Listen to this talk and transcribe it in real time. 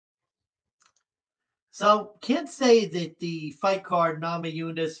So can't say that the fight card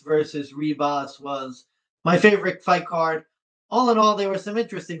Namajunas versus Ribas was my favorite fight card. All in all, there were some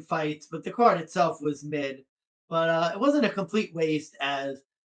interesting fights, but the card itself was mid. But it wasn't a complete waste as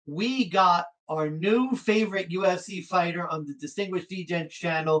we got our new favorite UFC fighter on the Distinguished Dgens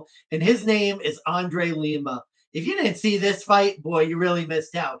channel, and his name is Andre Lima. If you didn't see this fight, boy, you really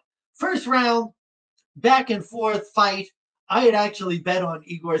missed out. First round, back and forth fight. I had actually bet on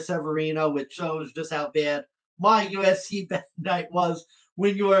Igor Severino, which shows just how bad my UFC bet night was.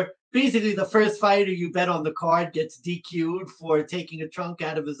 When you're basically the first fighter you bet on the card gets DQ'd for taking a chunk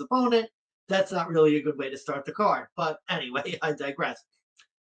out of his opponent, that's not really a good way to start the card. But anyway, I digress.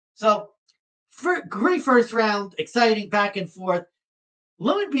 So, great first round, exciting back and forth.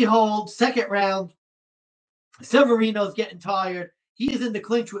 Lo and behold, second round, Severino's getting tired. He's in the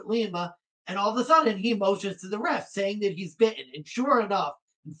clinch with Lima, and all of a sudden he motions to the ref saying that he's bitten. And sure enough,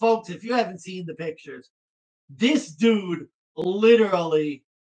 and folks, if you haven't seen the pictures, this dude literally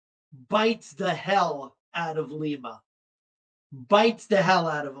bites the hell out of Lima, bites the hell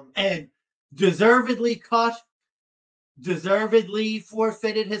out of him, and deservedly cut, deservedly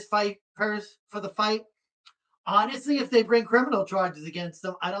forfeited his fight purse for the fight. Honestly, if they bring criminal charges against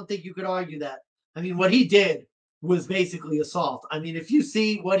him, I don't think you could argue that. I mean, what he did was basically assault. I mean, if you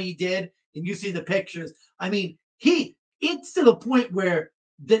see what he did and you see the pictures, I mean, it's to the point where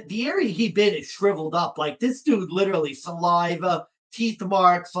the area he bit is shriveled up. Like this dude literally saliva, teeth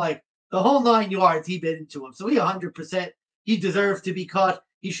marks, like the whole 9 yards he bit into him. So he 100%, he deserves to be cut.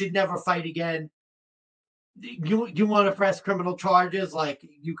 He should never fight again. You want to press criminal charges, like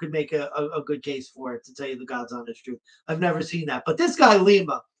you could make a good case for it, to tell you the God's honest truth. I've never seen that. But this guy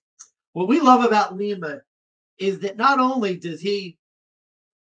Lima, what we love about Lima is that not only does he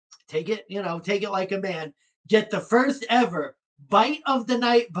take it like a man, get the first ever bite of the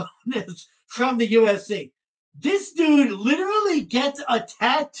night bonus from the UFC. This dude literally gets a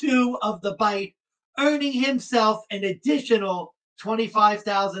tattoo of the bite, earning himself an additional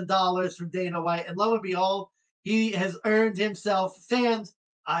 $25,000 from Dana White. And lo and behold, he has earned himself fans.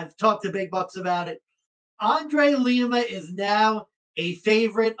 I've talked to Big Bucks about it. Andre Lima is now a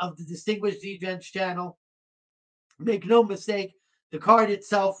favorite of the Distinguished Dgens channel. Make no mistake, the card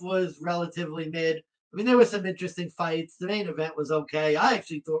itself was relatively mid. I mean, there were some interesting fights. The main event was okay. I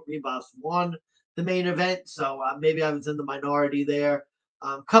actually thought Ribas won the main event, so maybe I was in the minority there.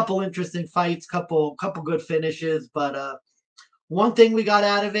 Couple interesting fights, couple good finishes, but one thing we got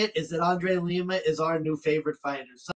out of it is that Andre Lima is our new favorite fighter. So